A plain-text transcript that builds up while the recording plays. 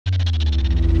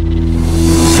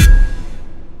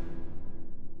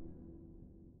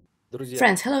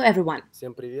Friends, hello everyone!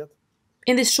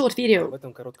 In this short video,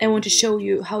 I want to show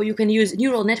you how you can use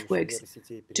neural networks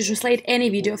to translate any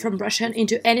video from Russian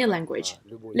into any language,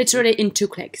 literally in 2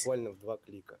 clicks.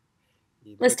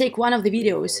 Let's take one of the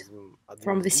videos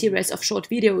from the series of short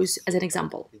videos as an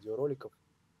example.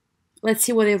 Let's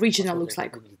see what the original looks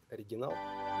like.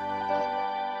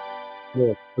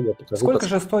 Сколько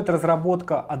же стоит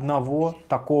разработка одного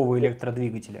такого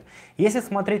электродвигателя? Если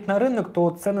смотреть на рынок, то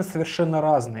цены совершенно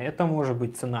разные. Это может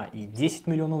быть цена и 10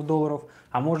 миллионов долларов,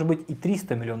 а может быть и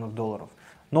 300 миллионов долларов.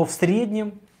 Но в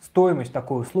среднем стоимость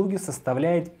такой услуги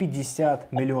составляет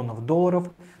 50 миллионов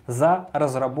долларов за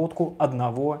разработку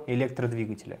одного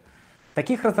электродвигателя.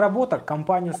 Таких разработок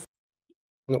компания...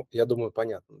 Ну, я думаю,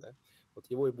 понятно, да? Вот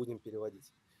его и будем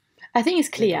переводить. I think it's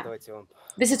clear.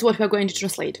 This is what we're going to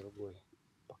translate.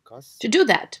 To do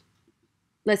that,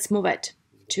 let's move it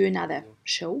to another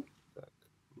show.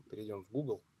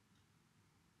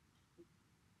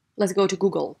 Let's go to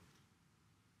Google.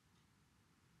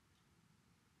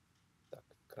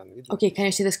 Okay, can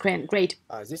you see the screen? Great.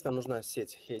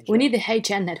 We need the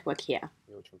HeyGen network here.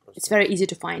 It's very easy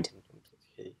to find.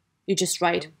 You just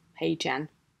write HeyGen.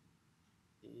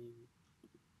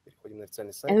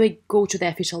 And we go to the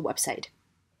official website.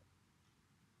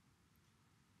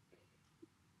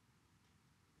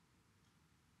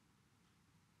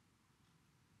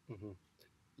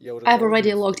 I've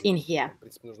already logged in here.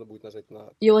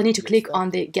 You will need to click on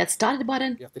the Get Started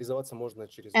button,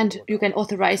 and you can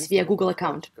authorize via Google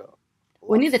account.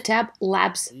 We need the tab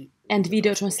Labs and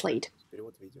Video Translate.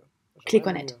 Click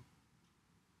on it.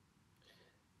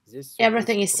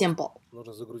 Everything is simple.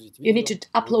 You need to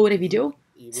upload a video,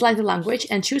 select the language,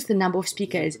 and choose the number of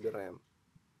speakers.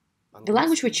 The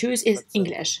language we choose is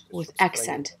English with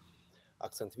accent,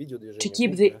 to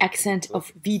keep the accent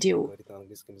of video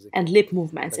and lip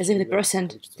movements, as if the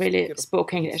person really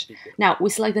spoke English. Now, we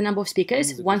select the number of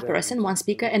speakers, one person, one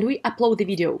speaker, and we upload the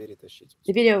video.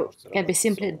 The video can be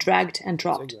simply dragged and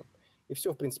dropped.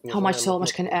 How much so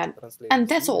much can earn. And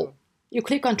that's all. You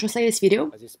click on Translate this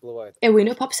video, a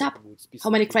window pops up. How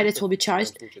many credits will be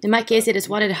charged? In my case, it is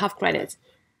 1.5 credits.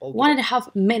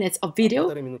 1.5 minutes of video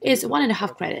is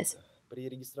 1.5 credits.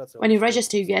 When you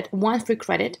register, you get 1 free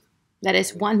credit. That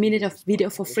is 1 minute of video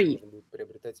for free.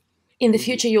 In the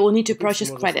future, you will need to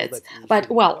purchase credits. But,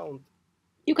 well,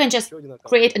 you can just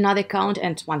create another account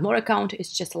and one more account.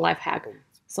 It's just a life hack,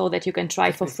 so that you can try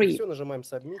it for free.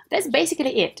 That's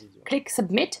basically it. Click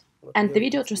Submit, and the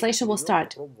video translation will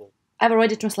start. I've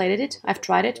already translated it, I've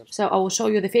tried it, so I will show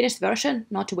you the finished version,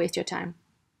 not to waste your time.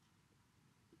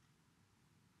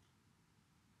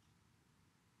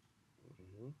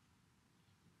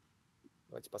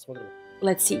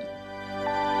 Let's see.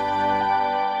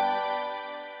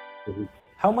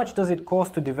 How much does it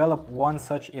cost to develop one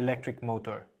such electric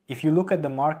motor? If you look at the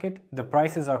market, the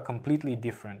prices are completely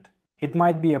different. It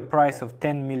might be a price of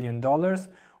 $10 million,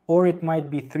 or it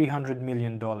might be $300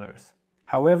 million.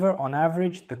 However, on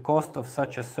average, the cost of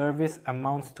such a service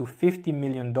amounts to $50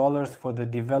 million for the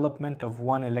development of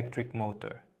one electric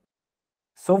motor.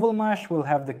 Sovelmash will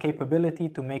have the capability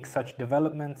to make such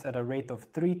developments at a rate of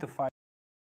 3 to 5.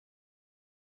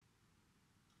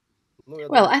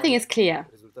 Well, I think it's clear.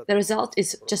 The result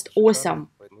is just awesome.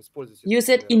 Use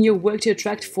it in your work to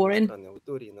attract foreign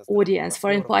audience,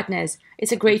 foreign partners.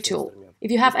 It's a great tool. If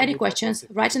you have any questions,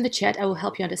 write in the chat, I will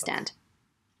help you understand.